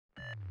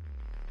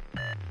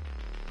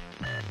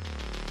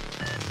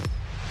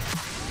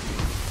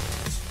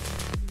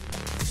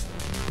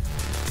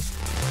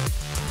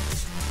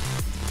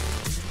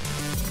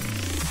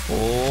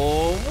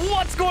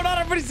going on,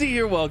 everybody? Z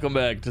here. Welcome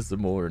back to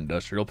some more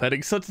industrial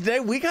petting. So today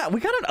we got an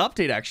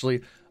update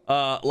actually.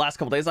 Last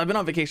couple days I've been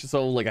on vacation,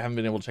 so like I haven't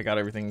been able to check out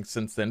everything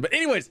since then. But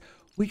anyways,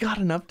 we got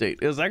an update.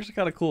 It was actually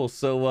kind of cool.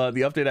 So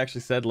the update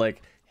actually said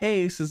like,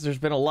 hey, since there's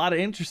been a lot of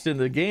interest in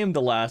the game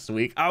the last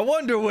week, I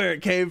wonder where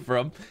it came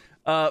from.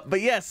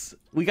 But yes,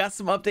 we got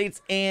some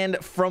updates,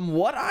 and from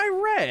what I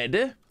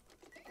read,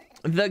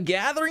 the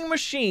gathering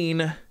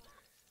machine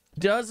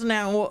does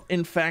now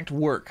in fact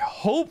work,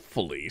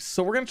 hopefully.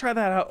 So we're gonna try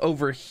that out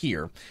over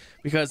here,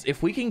 because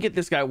if we can get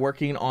this guy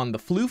working on the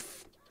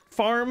floof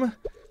farm,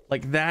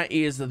 like that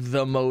is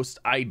the most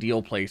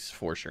ideal place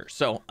for sure.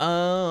 So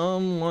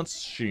let's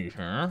see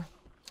here.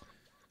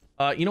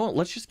 You know what,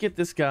 let's just get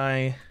this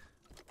guy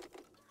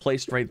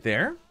placed right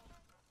there,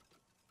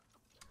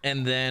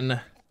 and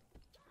then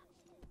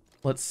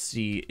let's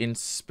see,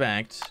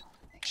 inspect,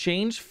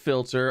 change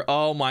filter.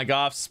 Oh my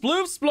gosh,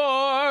 sploof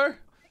spore.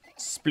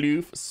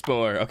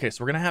 Okay,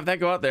 so we're gonna have that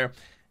go out there,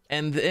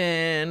 and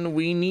then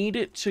we need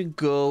it to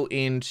go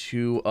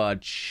into a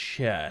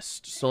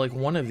chest. So like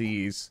one of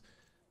these.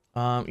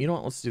 You know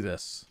what, let's do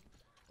this.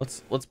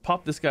 Let's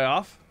pop this guy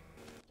off,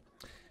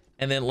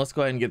 and then let's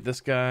go ahead and get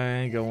this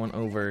guy going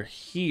over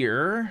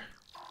here.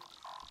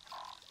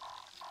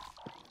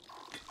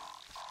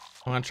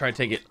 I'm gonna try to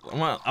take it.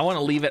 I want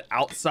to leave it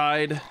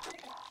outside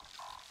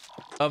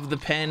of the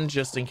pen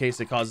just in case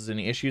it causes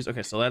any issues.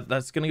 Okay, so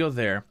that's gonna go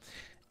there.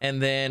 And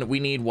then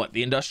we need what?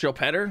 The industrial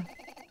petter?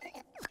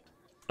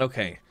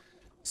 Okay.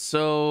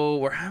 So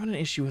we're having an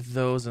issue with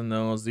those and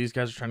those. These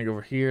guys are trying to go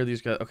over here.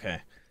 These guys,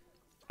 okay.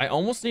 I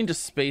almost need to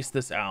space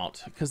this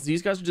out because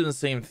these guys are doing the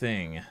same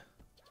thing.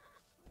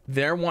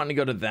 They're wanting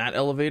to go to that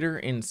elevator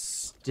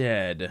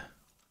instead.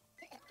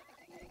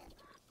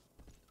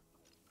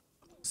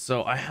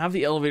 So I have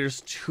the elevators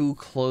too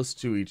close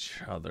to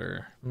each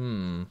other.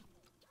 All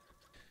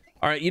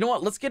right, you know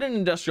what? Let's get an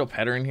industrial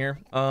petter in here.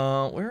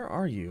 Where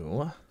are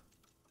you,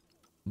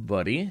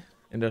 buddy?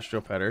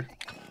 Industrial petter.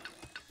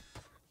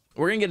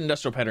 We're gonna get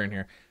industrial petter in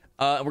here.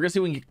 We're gonna see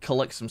if we can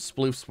collect some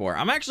sploof spore.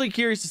 I'm actually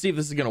curious to see if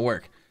this is gonna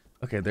work.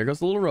 Okay, there goes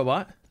the little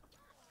robot.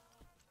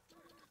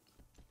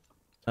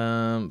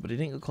 But he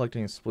didn't go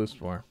collecting his sploof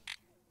spore.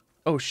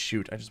 Oh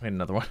shoot, I just made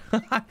another one.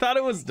 I thought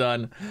it was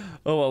done.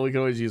 Oh well, we can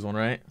always use one,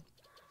 right?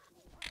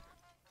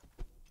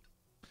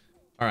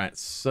 All right,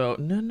 so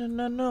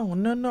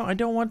no, I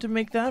don't want to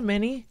make that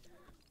many.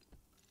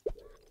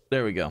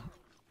 There we go. All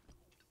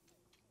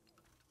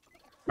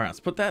right,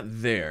 let's put that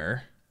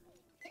there.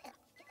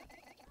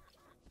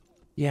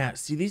 Yeah,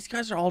 see, these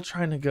guys are all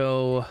trying to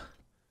go.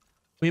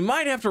 We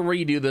might have to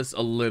redo this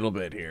a little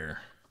bit here.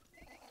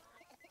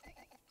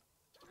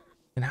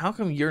 And how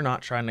come you're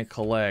not trying to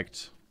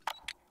collect?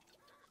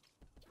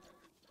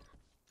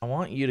 I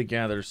want you to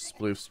gather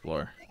sploof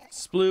spore.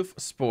 Sploof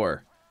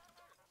spore.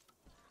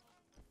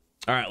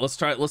 All right, let's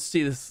try it. Let's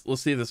see this.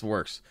 Let's see if this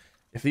works.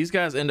 If these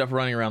guys end up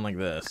running around like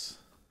this,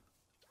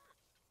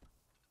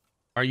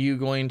 are you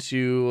going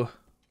to?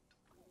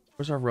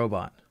 Where's our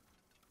robot?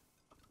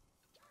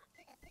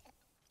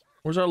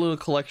 Where's our little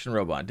collection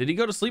robot? Did he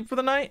go to sleep for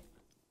the night?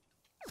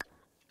 I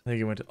think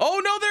he went to. Oh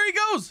no, there he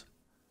goes.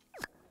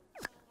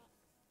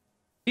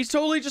 He's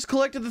totally just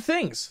collected the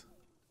things.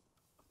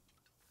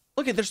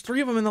 Look at, there's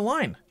 3 of them in the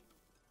line.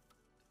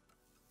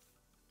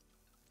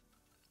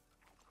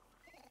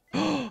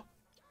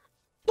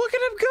 Look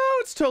at him go.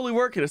 It's totally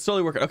working. It's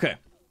totally working. Okay.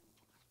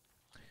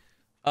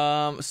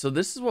 So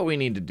this is what we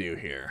need to do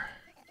here.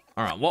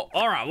 All right. Well,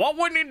 all right. What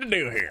we need to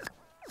do here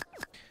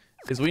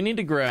is we need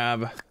to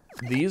grab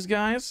these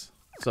guys.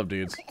 What's up,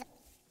 dudes?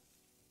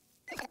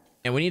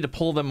 And we need to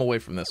pull them away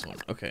from this one.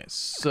 Okay.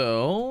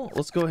 So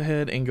let's go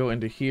ahead and go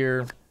into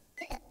here.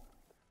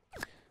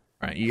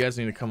 All right. You guys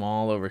need to come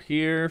all over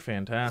here.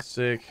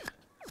 Fantastic.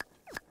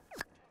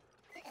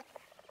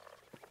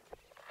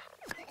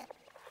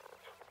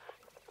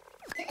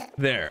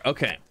 There.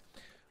 Okay.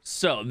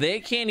 So they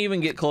can't even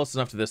get close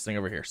enough to this thing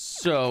over here.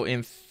 So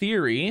in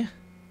theory,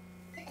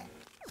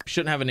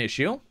 shouldn't have an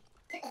issue.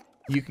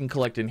 You can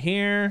collect in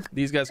here.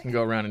 These guys can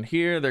go around in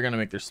here. They're going to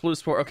make their sploof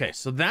spore. Okay.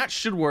 So that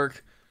should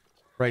work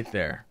right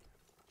there.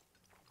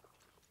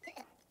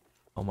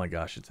 Oh my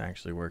gosh. It's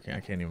actually working. I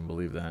can't even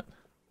believe that.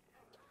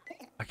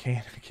 I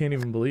can't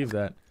even believe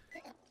that.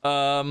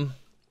 And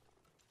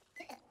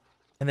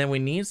then we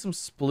need some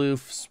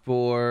sploof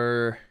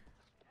spore.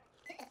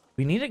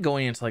 We need it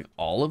going into like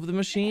all of the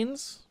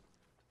machines.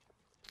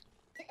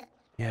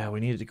 Yeah, we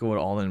need it to go to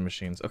all the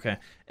machines. Okay.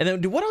 And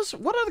then what else?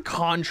 What other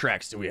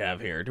contracts do we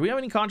have here? Do we have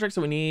any contracts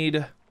that we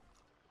need?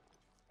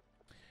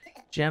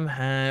 Gem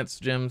hats,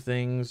 gem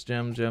things,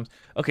 gems.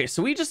 Okay,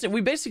 so we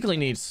basically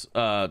need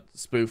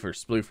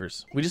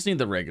sploofers. We just need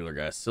the regular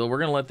guys. So we're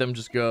gonna let them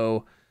just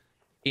go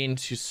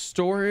into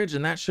storage,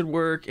 and that should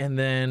work. And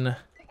then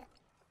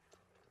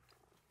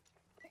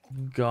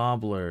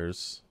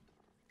gobblers.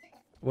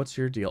 What's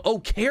your deal? Oh,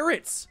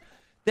 carrots.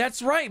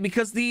 That's right,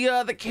 because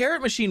the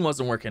carrot machine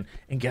wasn't working.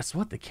 And guess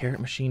what? The carrot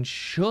machine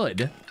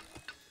should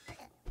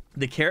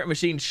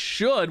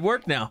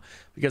work now,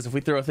 because if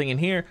we throw a thing in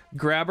here,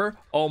 grab her,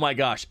 oh my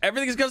gosh,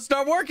 everything's gonna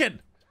start working.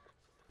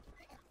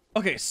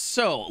 Okay,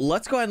 so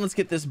let's go ahead and let's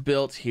get this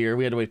built here.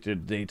 We had to wait till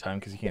daytime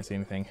because you can't see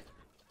anything.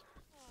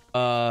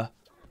 Throw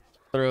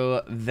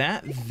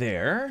that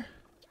there.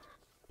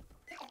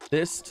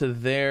 This to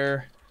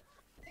there.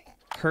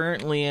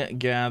 Currently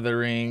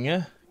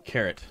gathering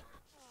carrot.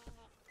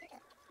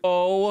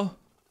 Oh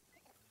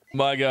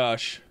my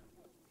gosh.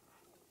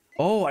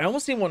 Oh, I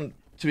almost need one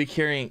to be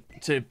carrying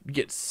to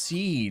get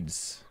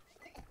seeds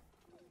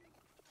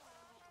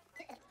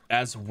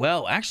as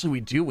well. Actually, we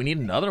do. We need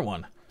another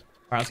one.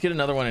 All right, let's get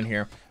another one in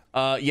here.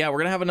 Yeah, we're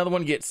gonna have another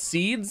one get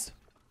seeds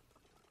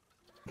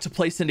to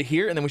place into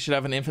here, and then we should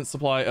have an infinite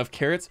supply of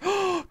carrots.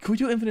 Can we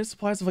do infinite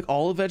supplies of like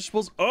all the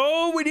vegetables?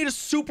 Oh, we need a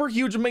super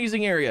huge,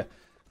 amazing area.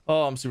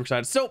 Oh, I'm super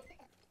excited. So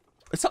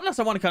it's something else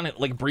I want to kind of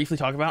like briefly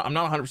talk about. I'm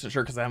not 100%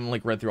 sure because I haven't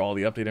like read through all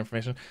the update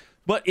information,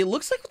 but it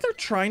looks like they're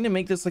trying to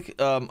make this like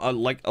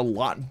a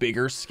lot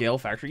bigger scale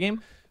factory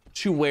game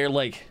to where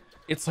like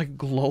it's like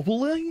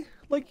globally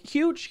like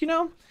huge, you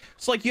know?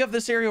 So like you have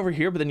this area over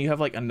here, but then you have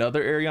like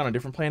another area on a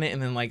different planet,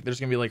 and then like there's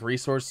gonna be like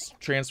resource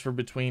transfer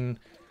between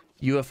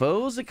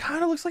UFOs. It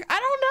kind of looks like, I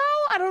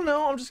don't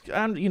know. I'm just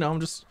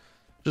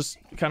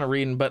kind of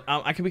reading, but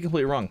I could be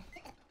completely wrong.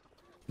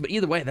 But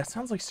either way, that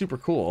sounds like super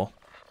cool.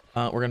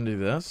 We're gonna do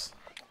this,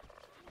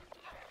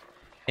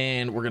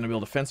 and we're gonna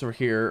build a fence over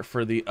here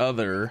for the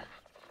other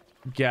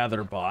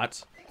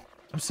Gatherbot.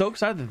 I'm so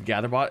excited that the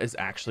Gatherbot is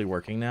actually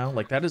working now.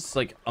 Like that is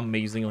like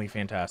amazingly,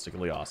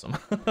 fantastically awesome.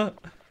 All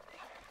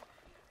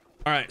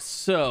right,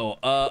 so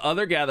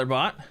other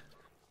Gatherbot.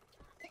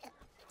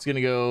 It's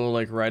gonna go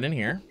like right in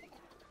here.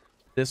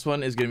 This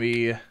one is gonna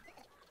be.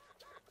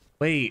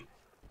 Wait,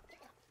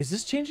 is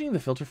this changing the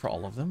filter for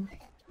all of them?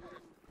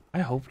 I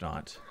hope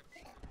not.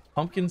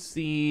 Pumpkin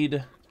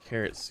seed,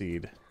 carrot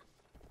seed.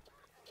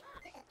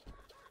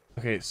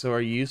 Okay, so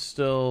are you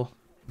still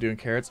doing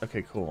carrots?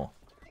 Okay, cool.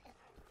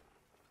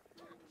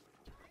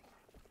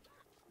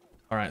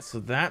 All right, so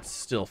that's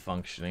still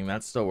functioning.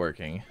 That's still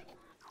working.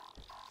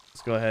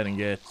 Let's go ahead and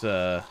get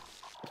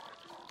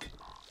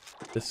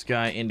this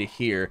guy into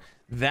here.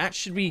 That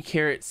should be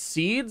carrot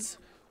seeds,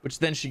 which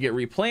then should get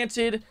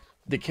replanted.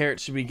 The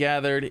carrots should be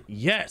gathered.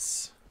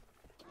 Yes.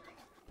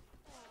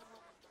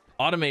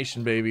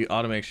 Automation, baby.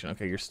 Automation.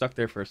 Okay, you're stuck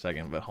there for a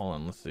second, but hold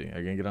on. Let's see. Are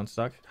you gonna get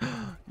unstuck?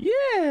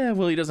 Yeah.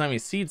 Well, he doesn't have any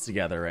seeds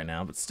together right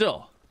now, but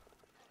still.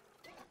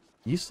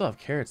 You still have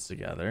carrots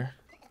together.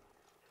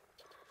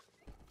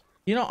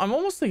 You know, I'm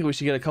almost thinking we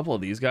should get a couple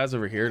of these guys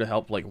over here to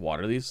help like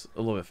water these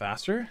a little bit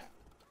faster.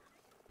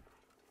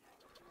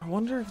 I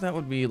wonder if that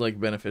would be like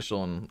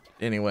beneficial in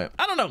any way.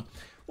 I don't know.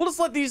 We'll just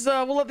let these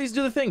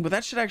do the thing, but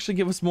that should actually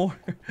give us more.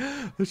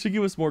 That should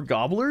give us more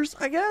gobblers,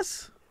 I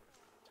guess,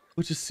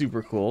 which is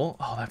super cool.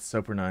 Oh, that's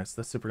super nice.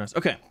 That's super nice.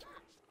 Okay.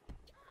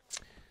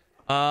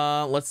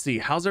 Let's see.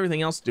 How's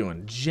everything else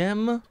doing?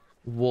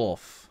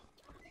 GEMWOLF.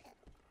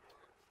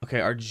 Okay,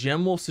 our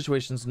GEMWOLF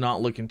situation's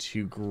not looking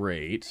too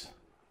great.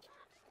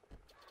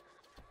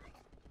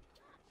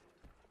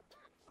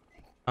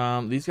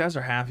 These guys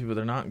are happy, but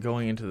they're not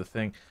going into the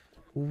thing.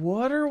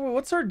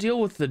 What's our deal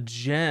with the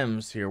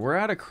gems here? We're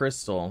out of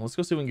crystal. Let's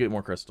go see if we can get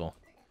more crystal.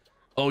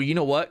 Oh, you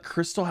know what?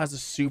 Crystal has a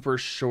super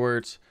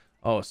short.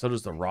 Oh, so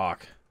does the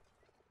rock.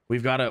 We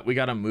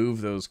gotta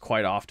move those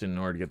quite often in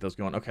order to get those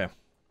going. Okay.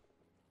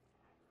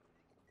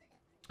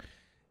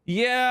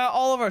 Yeah,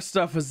 all of our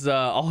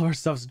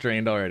stuff's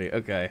drained already.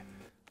 Okay.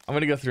 I'm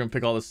gonna go through and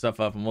pick all this stuff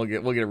up, and we'll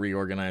get it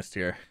reorganized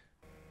here.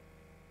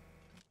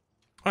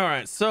 All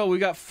right, so we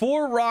got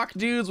 4 rock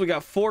dudes, we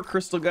got 4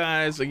 crystal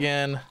guys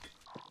again.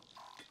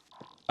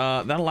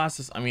 That'll last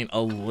us, I mean,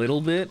 a little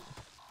bit.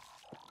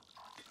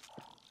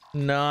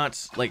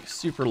 Not like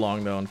super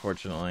long though,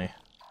 unfortunately.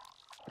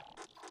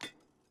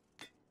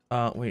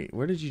 Wait,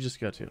 where did you just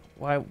go to?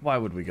 Why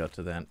would we go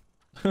to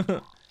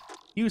that?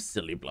 You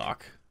silly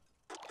block.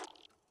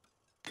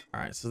 All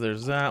right, so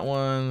there's that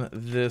one,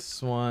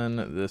 this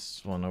one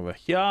over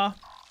here. All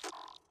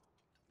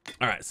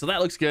right, so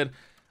that looks good.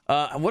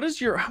 What is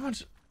your, how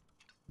much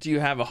do you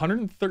have?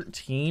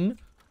 113,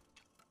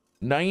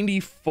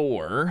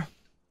 94.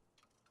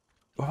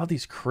 What about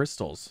these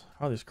crystals?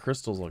 How are these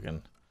crystals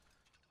looking?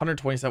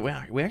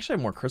 127. We actually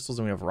have more crystals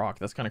than we have rock.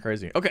 That's kind of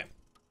crazy. Okay.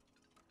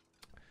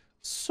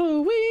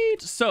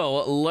 Sweet.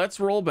 So let's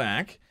roll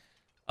back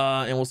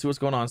and we'll see what's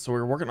going on. So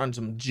we're working on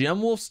some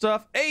GEMWOLF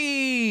stuff.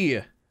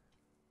 Hey.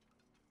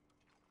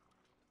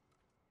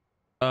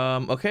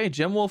 Okay,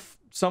 GEMWOLF,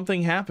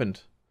 something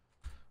happened.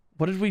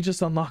 What did we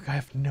just unlock? I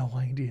have no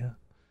idea.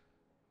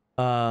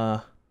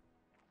 Oh.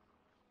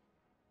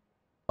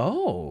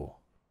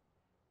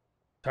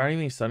 Tired of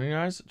any sun in your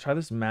eyes? Try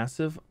this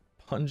massive,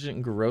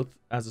 pungent growth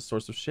as a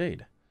source of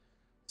shade.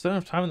 Spend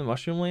enough time in the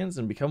mushroom lands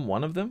and become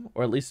one of them,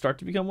 or at least start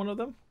to become one of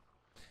them.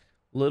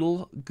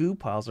 Little goo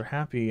piles are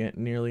happy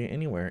nearly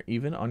anywhere,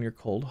 even on your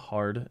cold,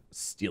 hard,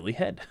 steely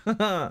head.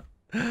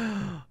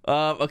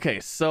 Okay,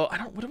 so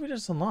what did we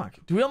just unlock?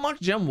 Do we unlock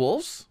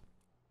GEMWOLFs?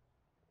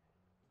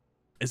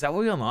 Is that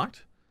what we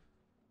unlocked?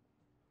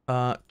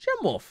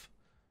 GEMWOLF.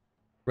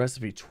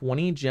 Recipe: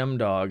 20 gem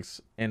dogs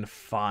and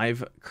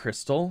 5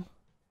 crystal.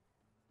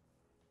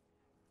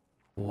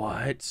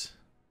 What?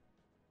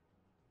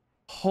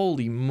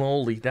 Holy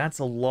moly, that's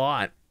a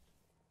lot.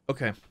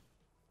 Okay.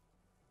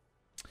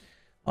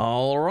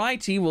 All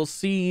righty, we'll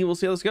see how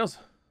this goes.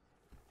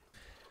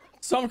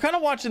 So I'm kind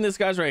of watching this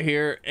guys right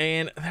here,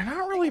 and they're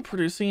not really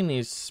producing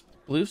these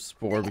blue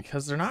spore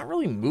because they're not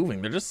really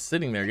moving. They're just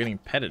sitting there getting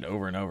petted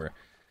over and over.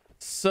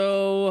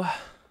 So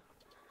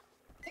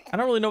I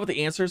don't really know what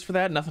the answer is for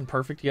that. Nothing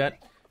perfect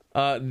yet.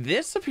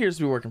 This appears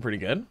to be working pretty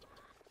good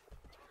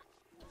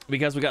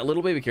because we got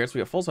little baby carrots, we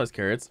got full-size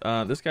carrots.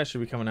 This guy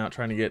should be coming out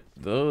trying to get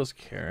those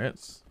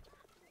carrots.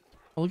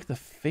 Oh, look at the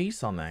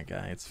face on that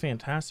guy. It's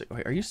fantastic.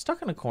 Wait, are you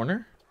stuck in a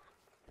corner?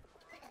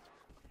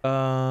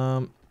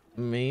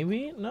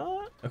 Maybe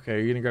not. Okay,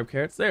 you're gonna grab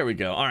carrots. There we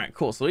go. All right,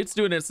 cool. So it's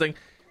doing its thing.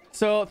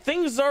 So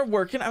things are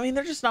working. I mean,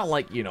 they're just not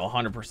like, you know,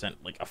 100%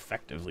 like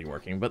effectively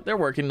working, but they're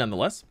working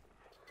nonetheless.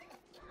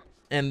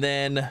 And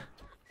then,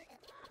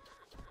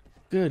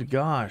 good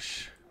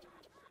gosh,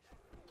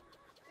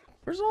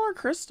 where's all our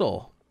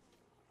crystal?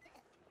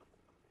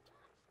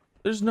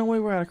 There's no way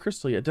we're out of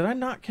crystal yet. Did I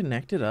not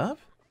connect it up?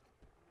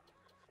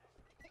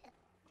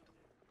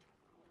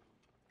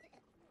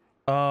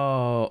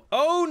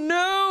 Oh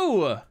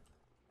no!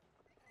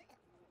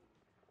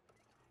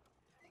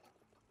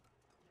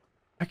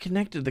 I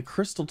connected the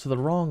crystal to the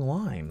wrong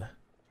line.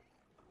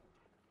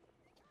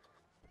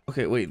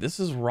 Okay, wait, this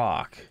is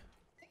rock.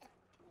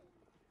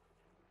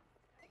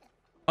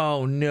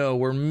 Oh no,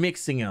 we're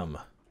mixing them.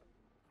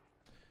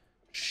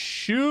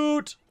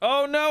 Shoot!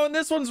 Oh no, and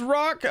this one's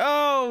rock.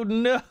 Oh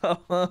no,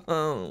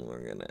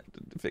 we're gonna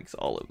have to fix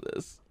all of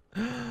this.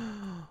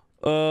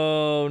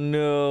 Oh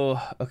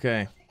no.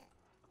 Okay.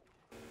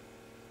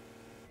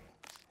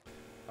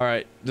 All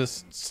right,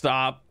 just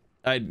stop.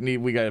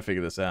 We gotta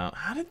figure this out.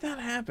 How did that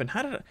happen?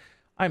 How did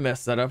I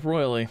messed that up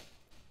royally?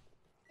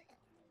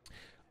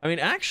 I mean,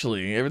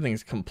 actually,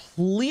 everything's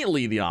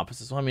completely the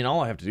opposite. So I mean, all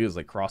I have to do is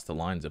like cross the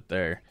lines up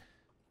there.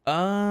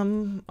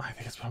 I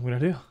think that's what I'm gonna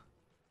do.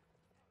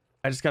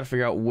 I just gotta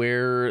figure out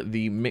where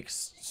the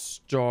mix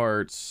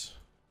starts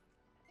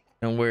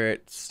and where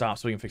it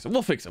stops so we can fix it.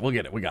 We'll fix it. We'll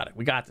get it. We got it.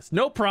 We got this.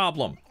 No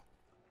problem.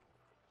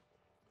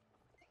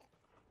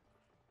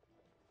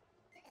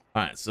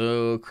 All right,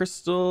 so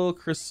crystal,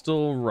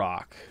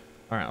 rock.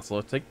 All right, so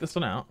let's take this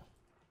one out.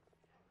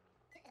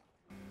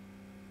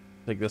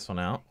 Take this one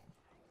out.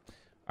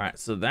 All right,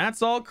 so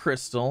that's all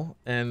crystal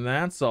and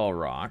that's all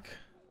rock.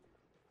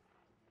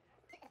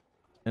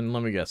 And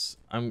let me guess,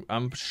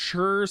 I'm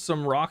sure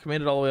some rock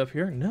made it all the way up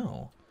here.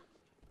 No.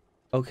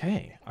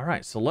 Okay. All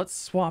right, so let's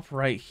swap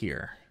right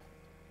here.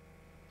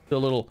 Do a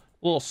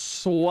little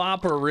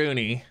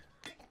swap-a-rooney.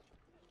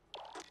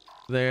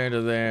 There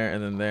to there,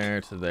 and then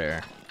there to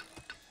there.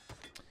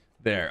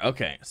 There.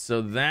 Okay,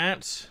 so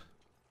that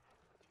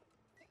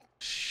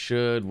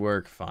should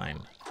work fine.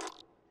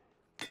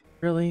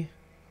 Really?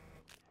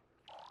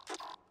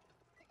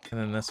 And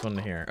then this one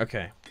here.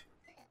 Okay.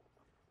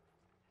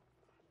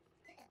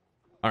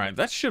 All right,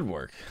 that should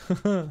work.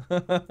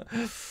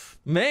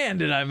 Man,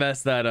 did I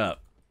mess that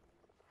up.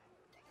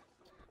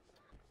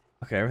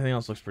 Okay, everything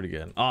else looks pretty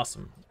good.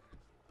 Awesome.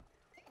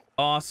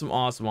 Awesome.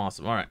 All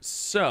right,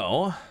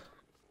 so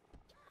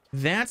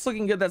that's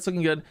looking good. That's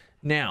looking good.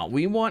 Now,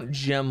 we want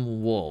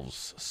gem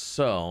wolves.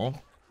 So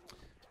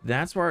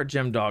that's where our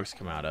gem dogs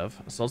come out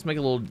of. So let's make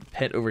a little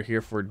pit over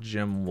here for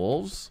gem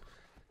wolves.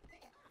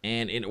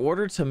 And in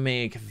order to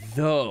make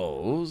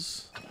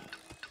those,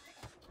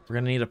 we're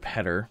going to need a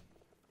petter.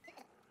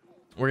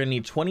 We're going to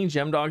need 20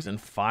 gem dogs and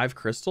 5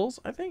 crystals,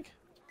 I think.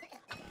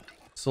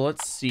 So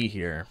let's see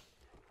here.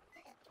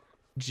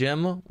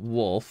 Gem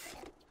wolf,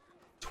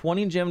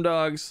 20 gem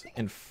dogs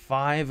and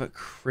 5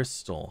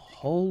 crystal.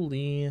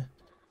 Holy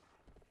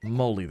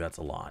moly, that's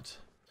a lot.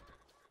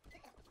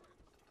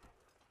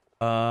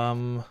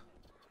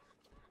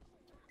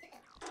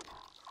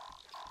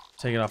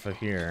 Take it off of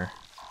here.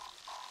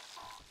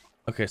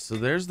 Okay, so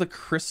there's the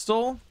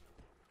crystal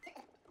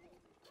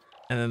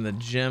and then the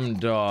gem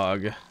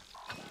dog.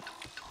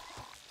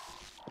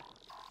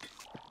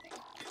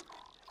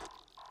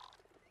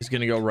 Is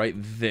gonna go right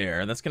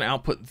there. That's gonna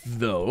output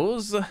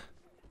those. And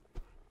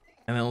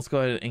then let's go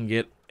ahead and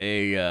get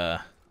a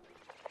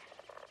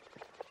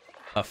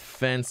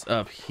fence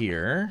up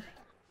here.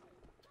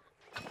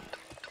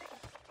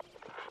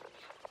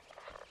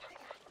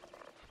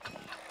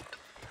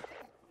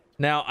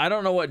 Now, I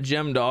don't know what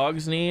gem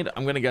dogs need.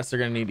 I'm gonna guess they're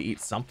gonna need to eat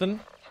something.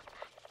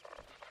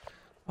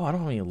 Oh, I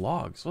don't have any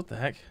logs. What the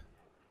heck?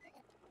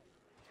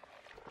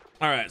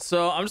 All right,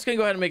 so I'm just gonna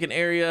go ahead and make an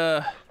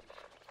area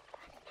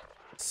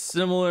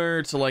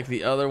similar to like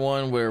the other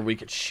one where we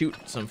could shoot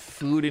some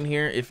food in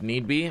here if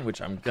need be,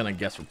 which I'm gonna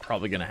guess we're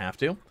probably gonna have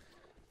to.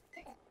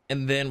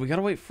 And then we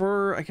gotta wait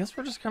for, I guess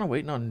we're just kind of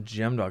waiting on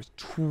gem dogs.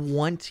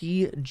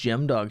 20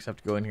 gem dogs have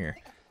to go in here.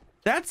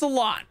 That's a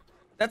lot.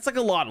 That's like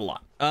a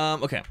lot.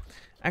 Okay.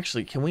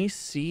 Actually, can we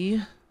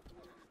see?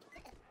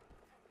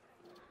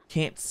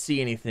 Can't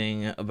see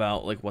anything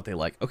about like what they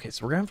like. Okay,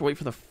 so we're gonna have to wait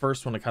for the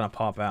first one to kind of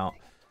pop out.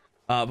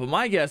 But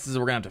my guess is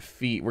we're gonna have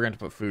to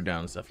put food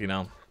down and stuff, you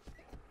know?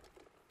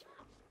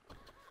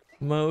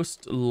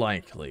 Most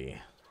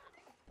likely.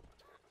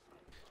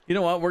 You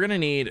know what? We're gonna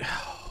need.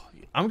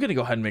 I'm gonna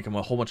go ahead and make them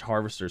a whole bunch of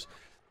harvesters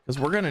because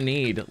we're gonna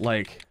need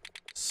like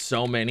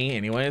so many,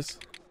 anyways.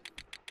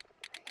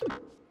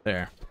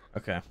 There.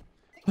 Okay.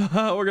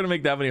 We're gonna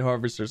make that many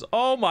harvesters.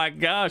 Oh my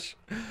gosh,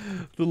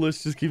 the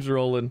list just keeps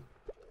rolling.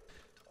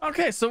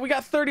 Okay, so we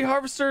got 30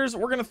 harvesters.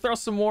 We're gonna throw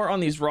some more on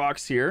these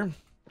rocks here, and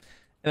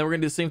then we're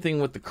gonna do the same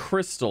thing with the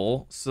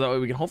crystal, so that way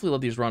we can hopefully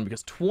let these run,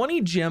 because 20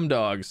 gem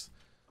dogs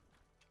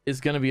is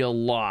gonna be a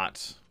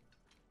lot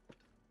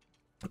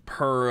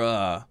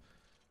per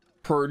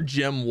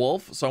gem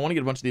wolf. So I want to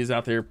get a bunch of these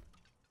out there,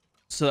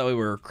 so that way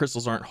our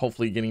crystals aren't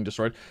hopefully getting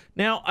destroyed.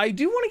 Now, I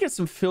do want to get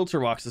some filter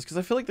boxes, because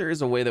I feel like there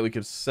is a way that we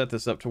could set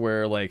this up to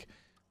where, like,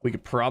 we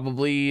could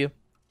probably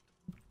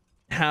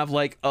have,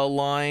 like, a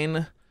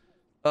line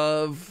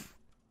of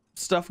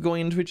stuff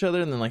going into each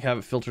other, and then, like, have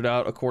it filtered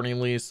out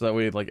accordingly, so that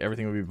way, like,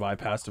 everything would be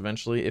bypassed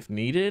eventually if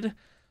needed.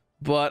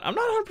 But I'm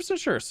not 100%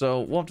 sure,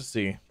 so we'll have to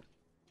see.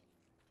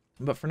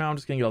 But for now, I'm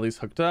just going to get all these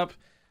hooked up.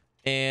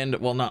 And,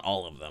 well, not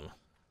all of them,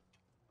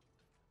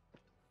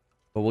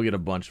 but we'll get a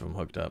bunch of them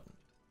hooked up.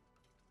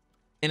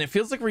 And it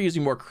feels like we're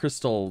using more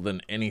crystal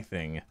than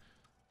anything.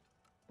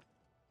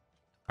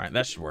 All right,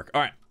 that should work.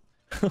 All right.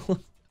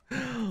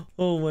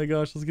 Oh my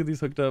gosh, let's get these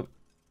hooked up.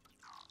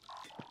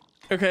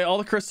 Okay, all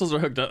the crystals are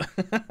hooked up.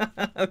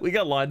 We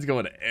got lines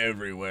going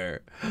everywhere.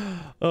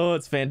 Oh,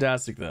 it's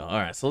fantastic though. All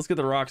right, so let's get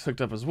the rocks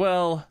hooked up as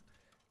well.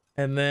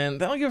 And then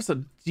that'll give us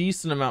a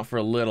decent amount for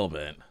a little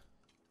bit.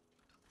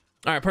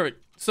 All right, perfect.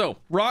 So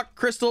rock,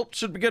 crystal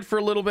should be good for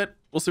a little bit.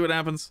 We'll see what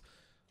happens.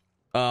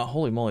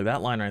 Holy moly,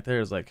 that line right there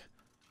is like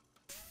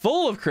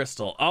full of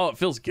crystal. Oh, it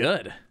feels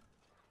good.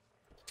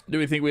 Do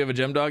we think we have a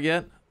gem dog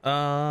yet?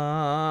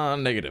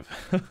 Negative.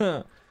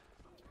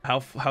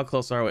 How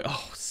close are we?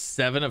 Oh,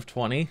 7 of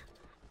 20.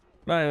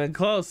 Not even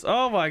close.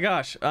 Oh my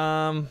gosh.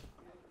 What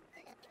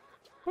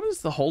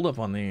is the holdup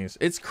on these?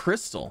 It's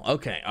crystal.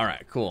 Okay, all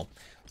right, cool.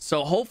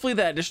 So hopefully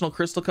that additional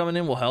crystal coming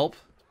in will help.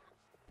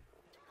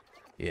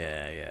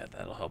 Yeah,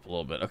 that'll help a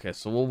little bit. Okay,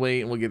 so we'll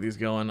wait and we'll get these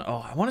going.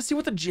 Oh, I want to see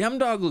what the gem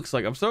dog looks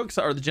like. I'm so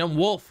excited. Or the gem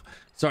wolf.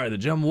 Sorry, the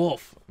gem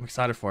wolf. I'm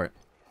excited for it.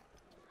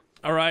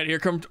 All right, here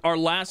come our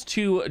last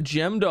 2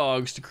 gem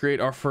dogs to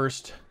create our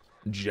first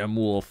gem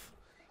wolf.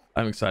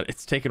 I'm excited.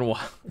 It's taken a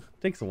while.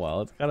 It takes a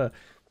while. It's kind of,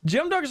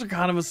 gem dogs are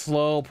kind of a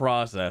slow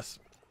process.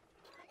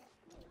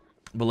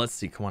 But let's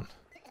see. Come on.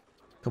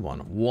 Come on.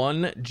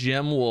 1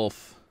 gem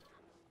wolf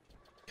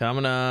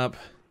coming up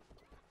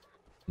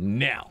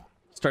now.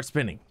 Start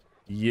spinning.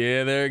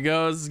 Yeah, there it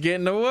goes.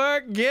 Getting to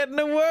work. Getting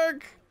to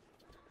work.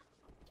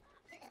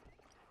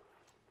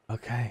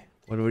 Okay,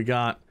 what do we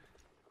got?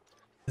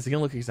 Is it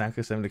gonna look exactly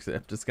the same,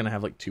 except it's gonna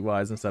have like 2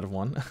 eyes instead of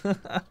 1?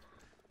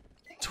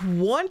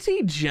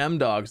 20 gem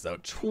dogs though.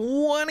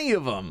 20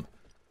 of them.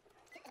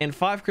 And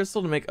 5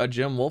 crystal to make a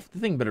gem wolf. The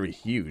thing better be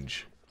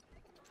huge.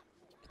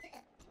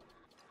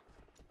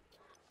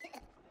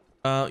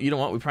 You know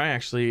what? We probably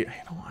actually, I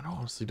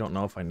honestly don't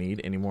know if I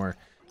need any more.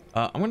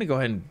 I'm gonna go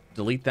ahead and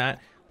delete that.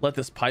 Let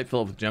this pipe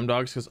fill up with gem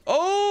dogs, because,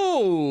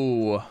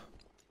 oh,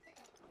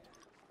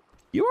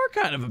 you are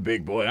kind of a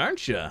big boy,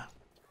 aren't you?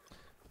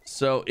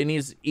 So it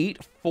needs to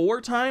eat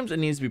 4 times. It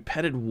needs to be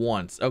petted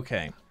once.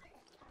 Okay.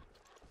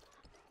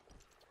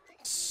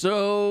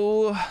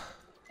 So,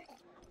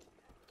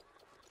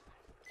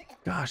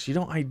 gosh, you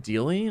know,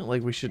 ideally,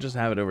 like, we should just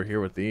have it over here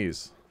with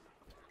these.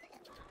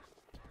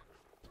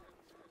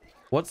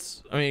 I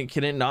mean,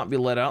 can it not be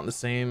let out in the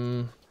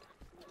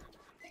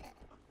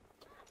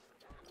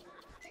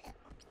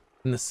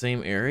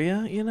same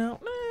area, you know?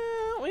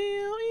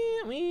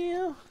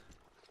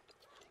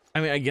 I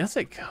mean, I guess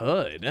it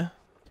could,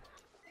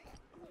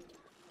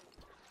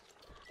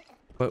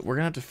 but we're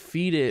gonna have to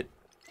feed it.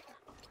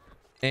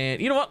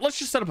 And you know what? Let's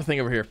just set up a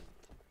thing over here.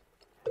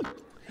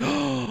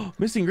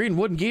 Missing green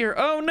wooden gear.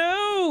 Oh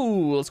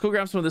no! Let's go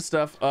grab some of this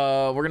stuff.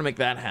 We're gonna make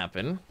that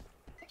happen.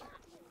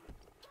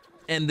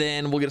 And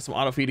then we'll get some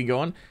auto feeding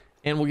going.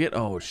 And we'll get,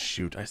 oh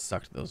shoot, I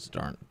sucked those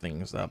darn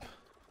things up.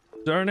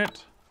 Darn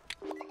it.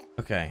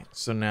 Okay,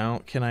 so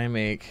now can I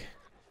make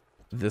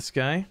this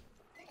guy?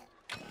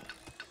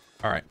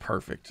 All right,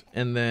 perfect.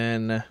 And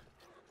then,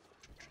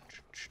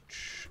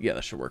 yeah,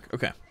 that should work.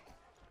 Okay.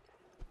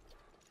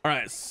 All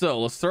right, so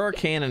let's throw our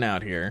cannon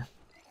out here.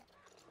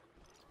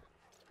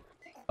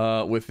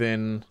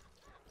 Within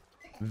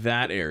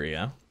that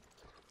area.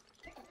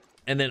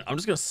 And then I'm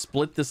just gonna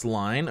split this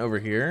line over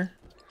here.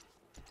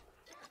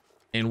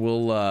 And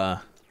we'll,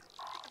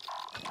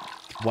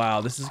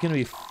 wow, this is gonna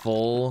be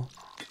full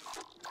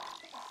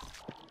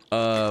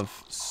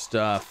of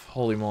stuff.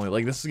 Holy moly.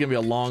 Like, this is gonna be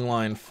a long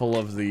line full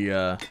of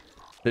the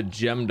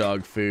gem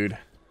dog food.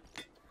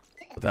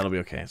 But that'll be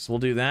okay. So we'll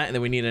do that. And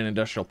then we need an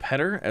industrial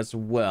petter as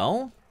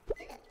well.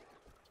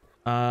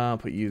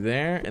 Put you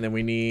there. And then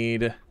we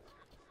need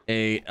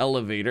a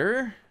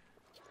elevator.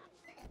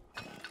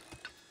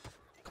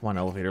 Come on,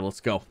 elevator,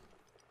 let's go.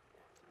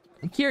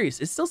 I'm curious,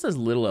 it still says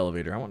little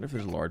elevator. I wonder if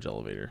there's large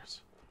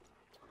elevators.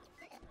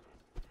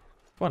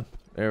 Come on,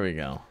 there we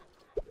go.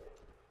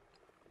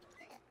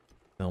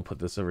 Then we'll put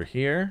this over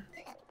here.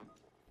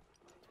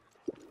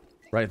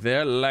 Right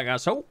there, like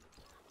so.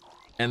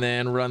 and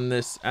then run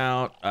this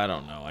out. I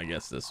don't know, I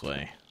guess this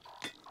way,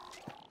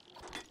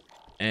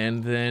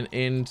 and then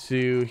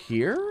into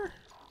here,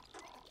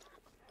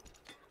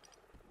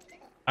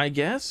 I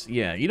guess.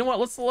 Yeah, you know what,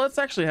 let's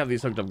actually have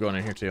these hooked up going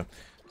in here too.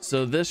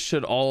 So this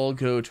should all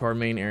go to our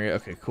main area.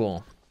 Okay,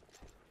 cool.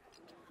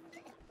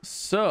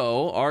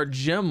 So our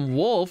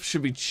GEMWOLF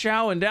should be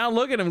chowing down.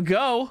 Look at him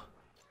go.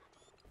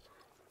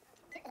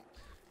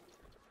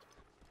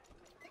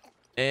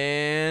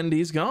 And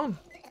he's gone.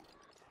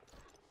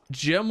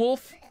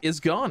 GEMWOLF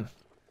is gone.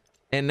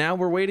 And now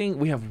we're waiting.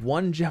 We have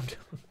one gem.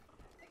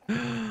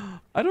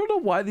 I don't know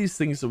why these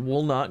things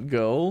will not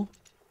go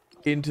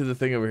into the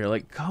thing over here.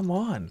 Like, come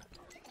on.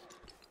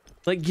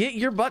 Like, get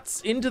your butts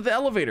into the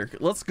elevator.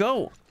 Let's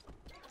go.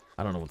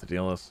 I don't know what the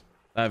deal is.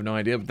 I have no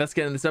idea, but that's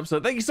getting this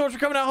episode. Thank you so much for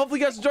coming out. Hopefully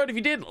you guys enjoyed. If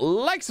you did,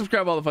 like,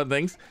 subscribe, all the fun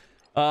things.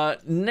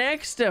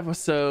 Next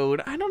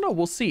episode, I don't know.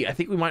 We'll see. I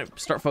think we might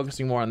start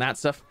focusing more on that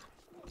stuff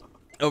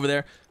over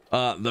there.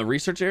 The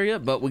research area,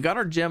 but we got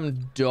our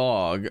gem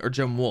dog, or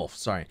GEMWOLF,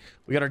 sorry.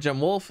 We got our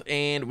GEMWOLF,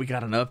 and we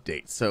got an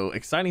update. So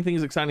exciting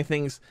things, exciting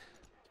things.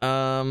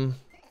 The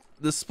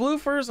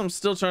sploofers, I'm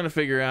still trying to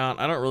figure out.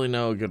 I don't really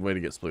know a good way to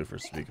get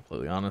sploofers, to be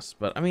completely honest.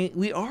 But, I mean,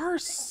 we are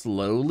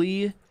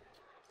slowly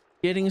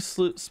getting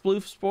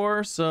sploof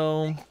spore,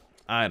 so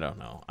I don't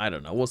know.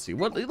 We'll see.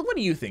 What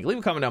do you think? Leave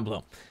a comment down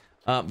below.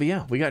 But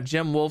yeah, we got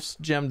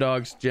GEMWOLFs, gem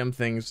dogs, gem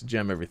things,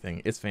 gem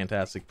everything. It's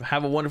fantastic.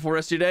 Have a wonderful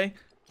rest of your day.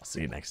 I'll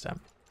see you next time.